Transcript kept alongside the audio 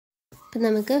ഇപ്പം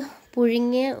നമുക്ക്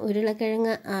പുഴുങ്ങിയ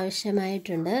ഉരുളക്കിഴങ്ങ്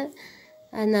ആവശ്യമായിട്ടുണ്ട്.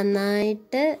 അത്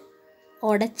നന്നായിട്ട്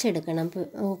ഉടച്ചെടുക്കണം.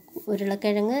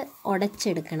 ഉരുളക്കിഴങ്ങ്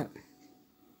ഉടച്ചെടുക്കണം.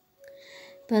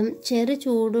 ഇപ്പം ചെറു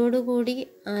ചൂടോടുകൂടി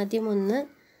ആദ്യം ഒന്ന്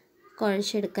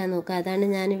കുഴച്ചെടുക്കാൻ നോക്കുക. അതാണ്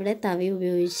ഞാനിവിടെ തവി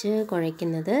ഉപയോഗിച്ച്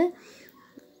കുഴയ്ക്കുന്നത്.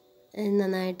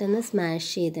 നന്നായിട്ടൊന്ന്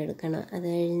സ്മാഷ് ചെയ്തെടുക്കണം. അത്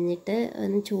കഴിഞ്ഞിട്ട്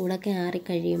ഒന്ന് ചൂടൊക്കെ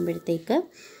ആറിക്കഴിയുമ്പോഴത്തേക്ക്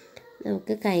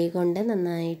നമുക്ക് കൈ കൊണ്ട്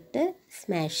നന്നായിട്ട്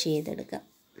സ്മാഷ് ചെയ്തെടുക്കാം.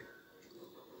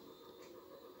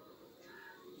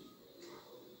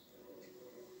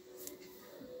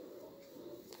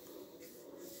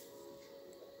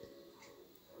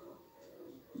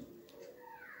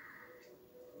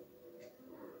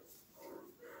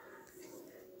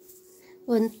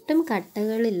 ഒട്ടും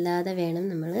കട്ടകളില്ലാതെ വേണം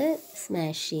നമ്മൾ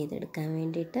സ്മാഷ് ചെയ്തെടുക്കാൻ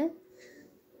വേണ്ടിയിട്ട്.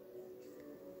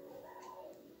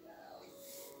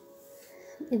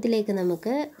 ഇതിലേക്ക്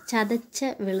നമുക്ക് ചതച്ച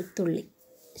വെളുത്തുള്ളി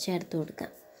ചേർത്ത്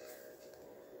കൊടുക്കാം.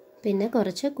 പിന്നെ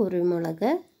കുറച്ച്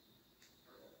കുരുമുളക്,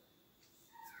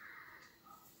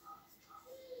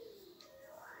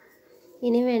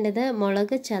 ഇനി വേണ്ടത്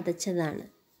മുളക് ചതച്ചതാണ്.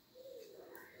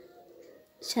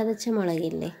 ചതച്ച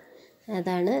മുളകില്ലേ,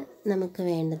 അതാണ് നമുക്ക്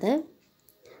വേണ്ടത്.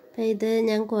 അപ്പോൾ ഇത്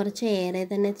ഞാൻ കുറച്ച് ഏറെ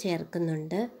തന്നെ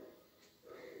ചേർക്കുന്നുണ്ട്.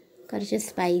 കുറച്ച്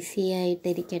സ്പൈസി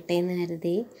ആയിട്ടിരിക്കട്ടെ എന്ന്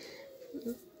കരുതി.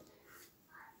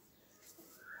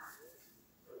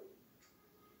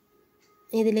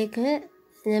 ഇതിലേക്ക്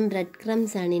ഞാൻ ബ്രെഡ്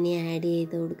ക്രംസ് ആണ് ഇനി ആഡ്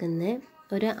ചെയ്ത് കൊടുക്കുന്നത്.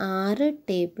 ഒരു 6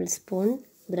 ടേബിൾ സ്പൂൺ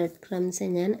ബ്രെഡ്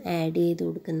ക്രംസ് ഞാൻ ആഡ് ചെയ്ത്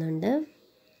കൊടുക്കുന്നുണ്ട്.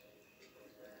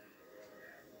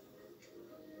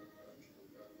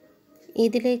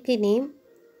 ഇതിലേക്ക് ഇനിയും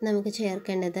നമുക്ക്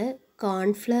ചേർക്കേണ്ടത്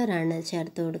കോൺഫ്ലവർ ആണ്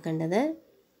ചേർത്ത് കൊടുക്കേണ്ടത്.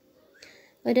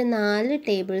 ഒരു 4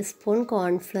 ടേബിൾ സ്പൂൺ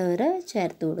കോൺഫ്ലവർ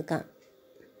ചേർത്ത് കൊടുക്കാം.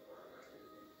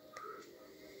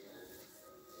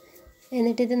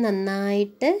 എന്നിട്ടിത്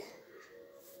നന്നായിട്ട്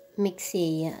മിക്സ്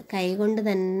ചെയ്യുക. കൈകൊണ്ട്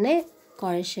തന്നെ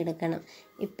കുഴച്ചെടുക്കണം.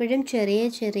 ഇപ്പോഴും ചെറിയ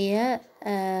ചെറിയ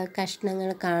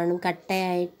കഷ്ണങ്ങൾ കാണും,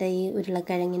 കട്ടയായിട്ട് ഈ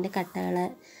ഉരുളക്കിഴങ്ങിൻ്റെ കട്ടകൾ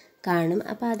കാണും.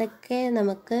 അപ്പോൾ അതൊക്കെ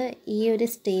നമുക്ക് ഈ ഒരു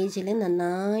സ്റ്റേജിൽ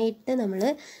നന്നായിട്ട് നമ്മൾ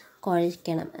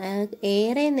കുഴയ്ക്കണം.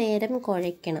 ഏറെ നേരം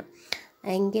കുഴയ്ക്കണം.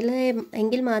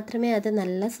 എങ്കിൽ മാത്രമേ അത്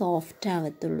നല്ല സോഫ്റ്റ്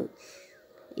ആവത്തുള്ളൂ.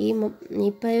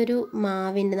 ഇപ്പോൾ ഒരു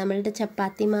മാവിൻ്റെ, നമ്മളുടെ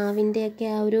ചപ്പാത്തി മാവിൻ്റെയൊക്കെ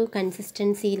ആ ഒരു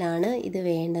കൺസിസ്റ്റൻസിയിലാണ് ഇത്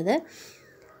വേണ്ടത്.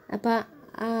 അപ്പോൾ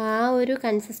ആ ഒരു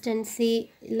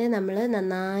കൺസിസ്റ്റൻസിയിൽ നമ്മൾ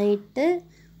നന്നായിട്ട്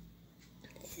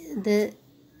ഇത്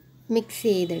മിക്സ്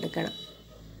ചെയ്തെടുക്കണം.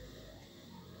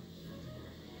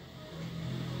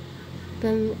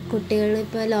 ഇപ്പം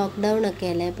കുട്ടികളിപ്പോൾ ലോക്ക്ഡൗൺ ഒക്കെ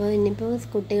അല്ലേ, അപ്പോൾ ഇനിയിപ്പോൾ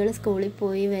കുട്ടികൾ സ്കൂളിൽ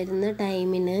പോയി വരുന്ന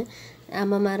ടൈമിന്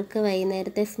അമ്മമാർക്ക്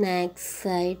വൈകുന്നേരത്തെ സ്നാക്സ്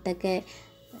ആയിട്ടൊക്കെ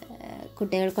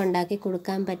കുട്ടികൾക്ക് ഉണ്ടാക്കി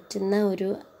കൊടുക്കാൻ പറ്റുന്ന ഒരു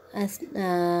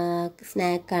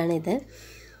സ്നാക്കാണിത്.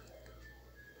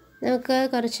 നമുക്ക്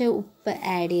കുറച്ച് ഉപ്പ്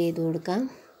ആഡ് ചെയ്ത് കൊടുക്കാം.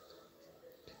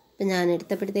 ഇപ്പം ഞാൻ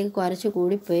എടുത്തപ്പോഴത്തേക്ക് കുറച്ച്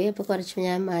കൂടിപ്പോയി, അപ്പോൾ കുറച്ച്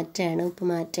ഞാൻ മാറ്റുകയാണ്, ഉപ്പ്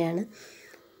മാറ്റുകയാണ്.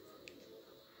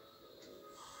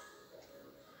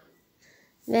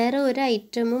 വേറെ ഒരു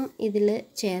ഐറ്റമും ഇതിൽ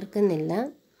ചേർക്കുന്നില്ല.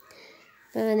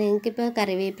 ഇപ്പോൾ നിങ്ങൾക്കിപ്പോൾ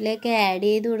കറിവേപ്പിലയൊക്കെ ആഡ്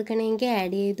ചെയ്ത് കൊടുക്കണമെങ്കിൽ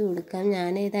ആഡ് ചെയ്ത് കൊടുക്കാം.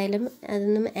 ഞാൻ ഏതായാലും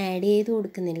അതൊന്നും ആഡ് ചെയ്ത്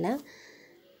കൊടുക്കുന്നില്ല.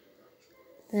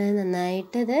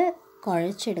 നന്നായിട്ടത്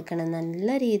കുഴച്ചെടുക്കണം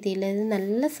നല്ല രീതിയിൽ. ഇത്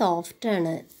നല്ല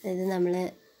സോഫ്റ്റാണ് ഇത് നമ്മൾ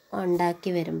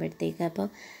ഉണ്ടാക്കി വരുമ്പോഴത്തേക്ക്. അപ്പോൾ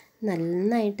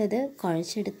നന്നായിട്ടത്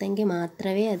കുഴച്ചെടുത്തെങ്കിൽ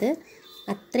മാത്രമേ അത്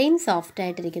അത്രയും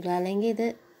സോഫ്റ്റായിട്ടിരിക്കുള്ളൂ, അല്ലെങ്കിൽ ഇത്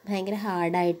ഭയങ്കര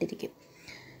ഹാർഡായിട്ടിരിക്കും.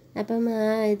 അപ്പം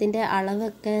ഇതിൻ്റെ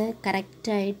അളവൊക്കെ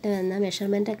കറക്റ്റായിട്ട് വന്നാൽ,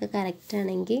 മെഷർമെൻറ്റൊക്കെ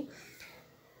കറക്റ്റാണെങ്കിൽ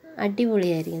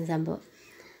അടിപൊളിയായിരിക്കും സംഭവം.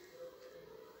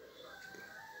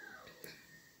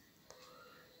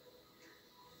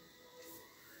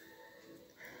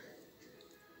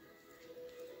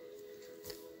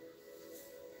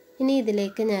 ഇനി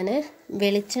ഇതിലേക്ക് ഞാൻ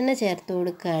വെളിച്ചെണ്ണ ചേർത്ത്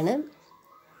കൊടുക്കുകയാണ്.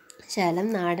 ശകലം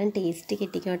നാടൻ ടേസ്റ്റ്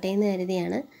കിട്ടിക്കോട്ടെ എന്ന്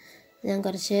കരുതിയാണ് ഞാൻ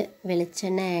കുറച്ച്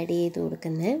വെളിച്ചെണ്ണ ആഡ് ചെയ്ത്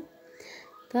കൊടുക്കുന്നത്.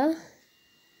 അപ്പോൾ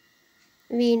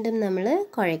വീണ്ടും നമ്മൾ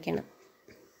കുഴയ്ക്കണം.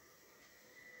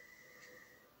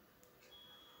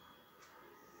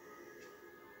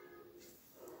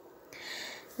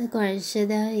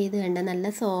 കുഴച്ചത് ഇത് കണ്ട നല്ല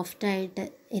സോഫ്റ്റായിട്ട്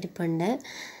ഇരിപ്പുണ്ട്.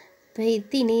 അപ്പോൾ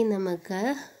ഇതിനി നമുക്ക്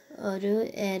ഒരു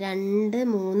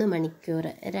 2-3 മണിക്കൂർ,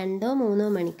 2-3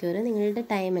 മണിക്കൂർ നിങ്ങളുടെ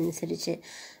ടൈം അനുസരിച്ച്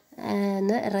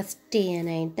ഒന്ന് റെസ്റ്റ്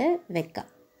ചെയ്യാനായിട്ട് വെക്കാം.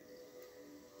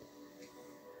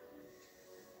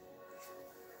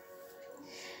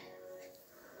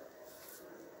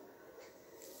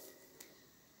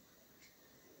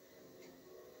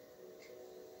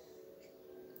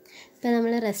 ഇപ്പോൾ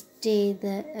നമ്മൾ റെസ്റ്റ്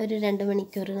ചെയ്ത് ഒരു 2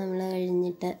 മണിക്കൂർ നമ്മൾ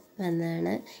കഴിഞ്ഞിട്ട്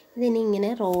വന്നതാണ്. ഇതിനി ഇങ്ങനെ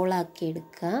റോളാക്കി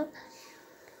എടുക്കുക.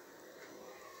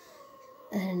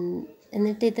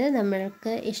 എന്നിട്ടിത്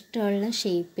നമ്മൾക്ക് ഇഷ്ടമുള്ള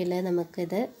ഷേപ്പിൽ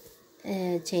നമുക്കിത്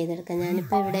ചെയ്തെടുക്കാം.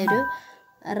 ഞാനിപ്പോൾ ഇവിടെ ഒരു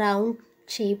റൗണ്ട്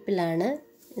ഷേപ്പിലാണ്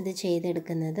ഇത്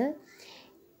ചെയ്തെടുക്കുന്നത്.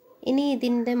 ഇനി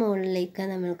ഇതിൻ്റെ മുകളിലേക്ക്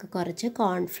നമ്മൾക്ക് കുറച്ച്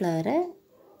കോൺഫ്ലവർ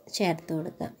ചേർത്ത്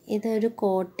കൊടുക്കാം. ഇതൊരു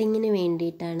കോട്ടിങ്ങിന്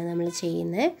വേണ്ടിയിട്ടാണ് നമ്മൾ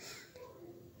ചെയ്യുന്നത്.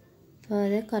 അപ്പോൾ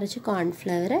അത് കുറച്ച്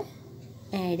കോൺഫ്ലവർ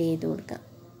ആഡ് ചെയ്ത് കൊടുക്കാം.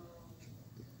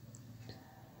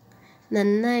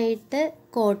 നന്നായിട്ട്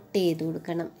കോട്ട് ചെയ്ത്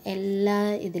കൊടുക്കണം, എല്ലാ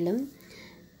ഇതിലും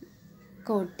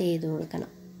കോട്ട് ചെയ്ത്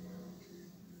കൊടുക്കണം.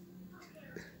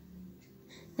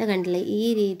 ഞാൻ കണ്ടില്ലേ, ഈ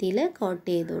രീതിയിൽ കോട്ട്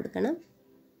ചെയ്ത് കൊടുക്കണം.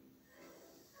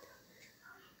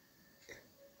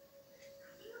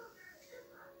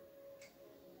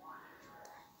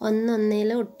 ഒന്നൊന്നേൽ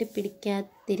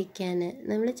ഒട്ടിപ്പിടിക്കാതിരിക്കാൻ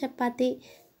നമ്മൾ ചപ്പാത്തി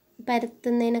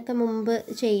പരത്തുന്നതിനൊക്കെ മുമ്പ്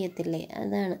ചെയ്യത്തില്ലേ,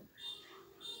 അതാണ്.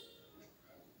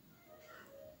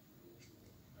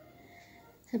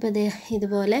 അപ്പോൾ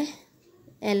ഇതുപോലെ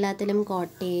എല്ലാത്തിലും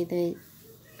കോട്ട് ചെയ്ത്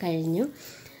കഴിഞ്ഞു.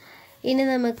 ഇനി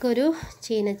നമുക്കൊരു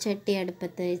ചീനച്ചട്ടി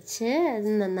അടുപ്പത്ത് വെച്ച് അത്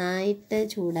നന്നായിട്ട്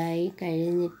ചൂടായി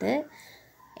കഴിഞ്ഞിട്ട്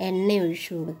എണ്ണ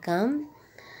ഒഴിച്ചു കൊടുക്കാം.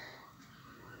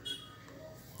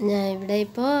 ഞാൻ ഇവിടെ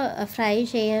ഇപ്പോൾ ഫ്രൈ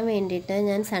ചെയ്യാൻ വേണ്ടിയിട്ട്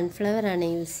ഞാൻ സൺഫ്ലവറാണ്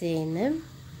യൂസ് ചെയ്യുന്നത്.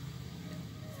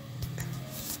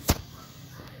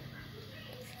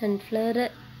 സൺഫ്ലവർ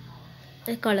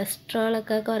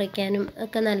കൊളസ്ട്രോളൊക്കെ കുറയ്ക്കാനും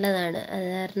ഒക്കെ നല്ലതാണ്. അത്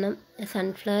കാരണം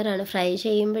സൺഫ്ലവറാണ് ഫ്രൈ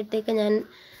ചെയ്യുമ്പോഴത്തേക്ക് ഞാൻ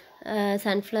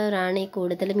സൺഫ്ലവറാണ് ഈ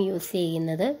കൂടുതലും യൂസ്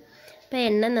ചെയ്യുന്നത്. അപ്പോൾ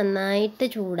എണ്ണ നന്നായിട്ട്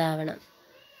ചൂടാവണം.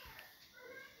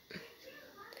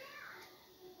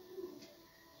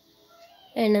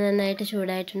 എണ്ണ നന്നായിട്ട്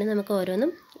ചൂടായിട്ടുണ്ടെങ്കിൽ നമുക്ക്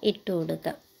ഓരോന്നും ഇട്ട്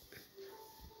കൊടുക്കാം.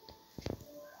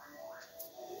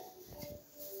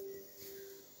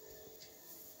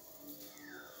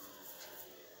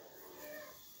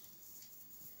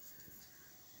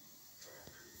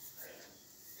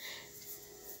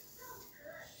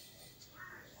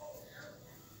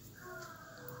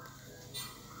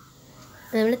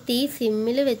 നമ്മൾ തീ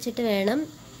സിമ്മിൽ വെച്ചിട്ട് വേണം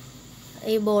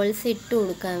ഈ ബോൾസ് ഇട്ട്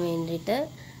കൊടുക്കാൻ വേണ്ടിയിട്ട്.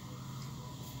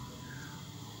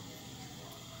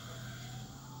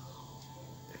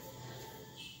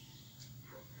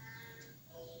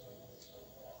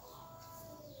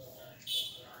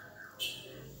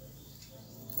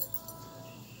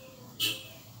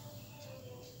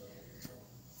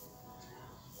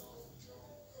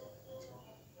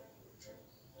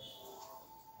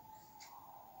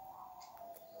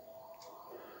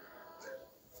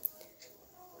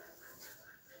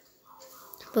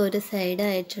 ഇപ്പോൾ ഒരു സൈഡ്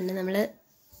ആയിട്ടുണ്ട്, നമ്മൾ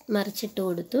മറിച്ചിട്ട്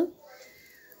കൊടുത്തു.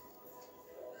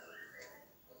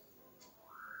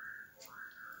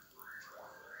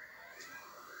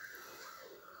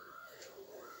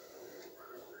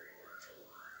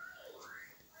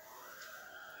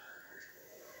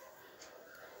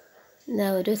 ഇതാ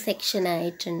ഒരു സെക്ഷൻ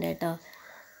ആയിട്ടുണ്ട് കേട്ടോ.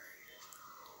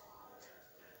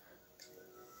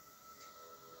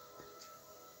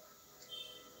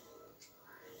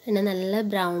 പിന്നെ നല്ല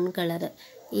ബ്രൗൺ കളർ,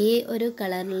 ഈ ഒരു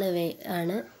കളറിൽ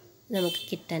ആണ് നമുക്ക്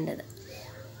കിട്ടേണ്ടത്.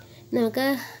 നമുക്ക്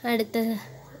അടുത്ത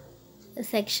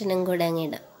സെക്ഷനും കൂടെ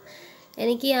അങ്ങിടാം.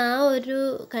 എനിക്ക് ആ ഒരു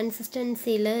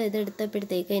കൺസിസ്റ്റൻസിയിൽ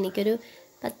ഇതെടുത്തപ്പോഴത്തേക്ക് എനിക്കൊരു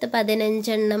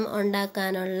 10-15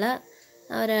 ഉണ്ടാക്കാനുള്ള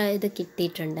ഇത്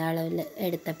കിട്ടിയിട്ടുണ്ട് അളവിൽ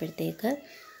എടുത്തപ്പോഴത്തേക്ക്.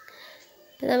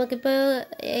 നമുക്കിപ്പോൾ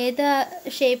ഏത്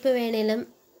ഷേപ്പ് വേണേലും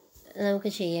നമുക്ക്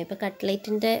ചെയ്യാം. ഇപ്പോൾ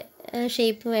കട്ട്ലേറ്റിൻ്റെ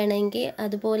ഷേപ്പ് വേണമെങ്കിൽ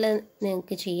അതുപോലെ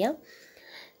നിങ്ങൾക്ക് ചെയ്യാം.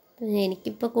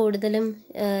 എനിക്കിപ്പോൾ കൂടുതലും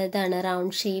ഇതാണ്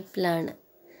റൗണ്ട് ഷേപ്പിലാണ്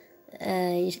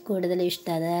കൂടുതലും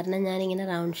ഇഷ്ടം. അത് കാരണം ഞാനിങ്ങനെ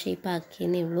റൗണ്ട് ഷേപ്പ്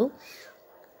ആക്കിയെന്നേ ഉള്ളൂ.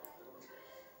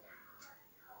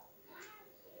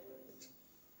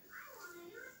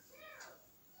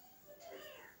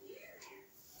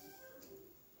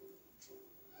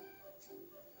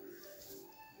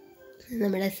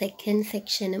 നമ്മുടെ സെക്കൻഡ്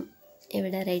സെക്ഷനും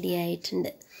ഇവിടെ റെഡി ആയിട്ടുണ്ട്.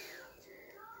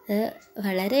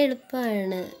 വളരെ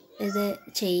എളുപ്പമാണ് ഇത്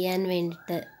ചെയ്യാൻ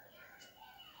വേണ്ടിയിട്ട്.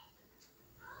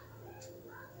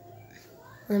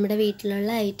 നമ്മുടെ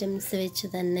വീട്ടിലുള്ള ഐറ്റംസ് വെച്ച്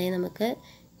തന്നെ നമുക്ക്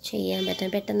ചെയ്യാൻ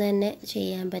പറ്റും, പെട്ടെന്ന് തന്നെ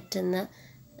ചെയ്യാൻ പറ്റുന്ന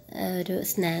ഒരു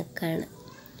സ്നാക്കാണ്.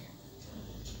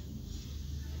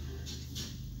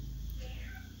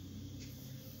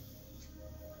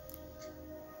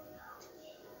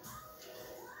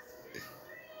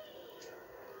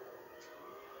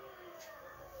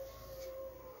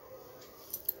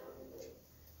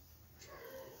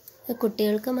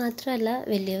 കുട്ടികൾക്ക് മാത്രമല്ല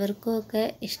വലിയവർക്കും ഒക്കെ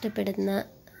ഇഷ്ടപ്പെടുന്ന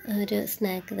ഒരു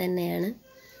സ്നാക്ക് തന്നെയാണ്.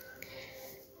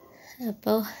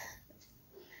 അപ്പോൾ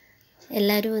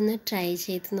എല്ലാവരും ഒന്ന് ട്രൈ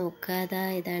ചെയ്ത് നോക്കുക.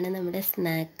 ഇതാണ് നമ്മുടെ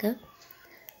സ്നാക്ക്.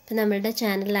 അപ്പോൾ നമ്മളുടെ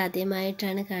ചാനൽ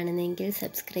ആദ്യമായിട്ടാണ് കാണുന്നതെങ്കിൽ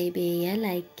സബ്സ്ക്രൈബ് ചെയ്യുക,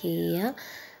 ലൈക്ക് ചെയ്യുക,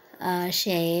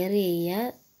 ഷെയർ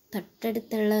ചെയ്യുക.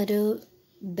 തൊട്ടടുത്തുള്ള ഒരു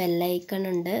ബെല്ലൈക്കൺ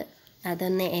ഉണ്ട്,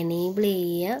 അതൊന്ന് എനേബിൾ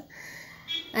ചെയ്യുക.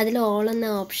 അതിൽ ഓൾ എന്ന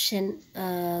ഓപ്ഷൻ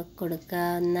കൊടുക്കുക.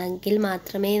 എന്നെങ്കിൽ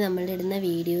മാത്രമേ നമ്മളിടുന്ന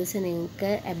വീഡിയോസ്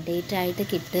നിങ്ങൾക്ക് അപ്ഡേറ്റ് ആയിട്ട്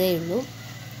കിട്ടുകയുള്ളൂ.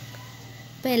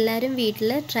 അപ്പോൾ എല്ലാവരും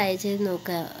വീട്ടിൽ ട്രൈ ചെയ്ത്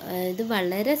നോക്കുക. ഇത്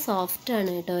വളരെ സോഫ്റ്റാണ്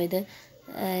കേട്ടോ. ഇത്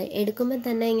എടുക്കുമ്പോൾ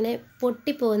തന്നെ ഇങ്ങനെ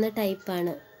പൊട്ടിപ്പോകുന്ന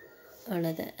ടൈപ്പാണ്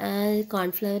ഉള്ളത്. ആ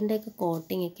കോൺഫ്ലവറിൻ്റെ ഒക്കെ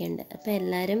കോട്ടിംഗ് ഒക്കെ ഉണ്ട്. അപ്പോൾ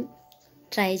എല്ലാവരും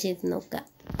ട്രൈ ചെയ്ത് നോക്കുക.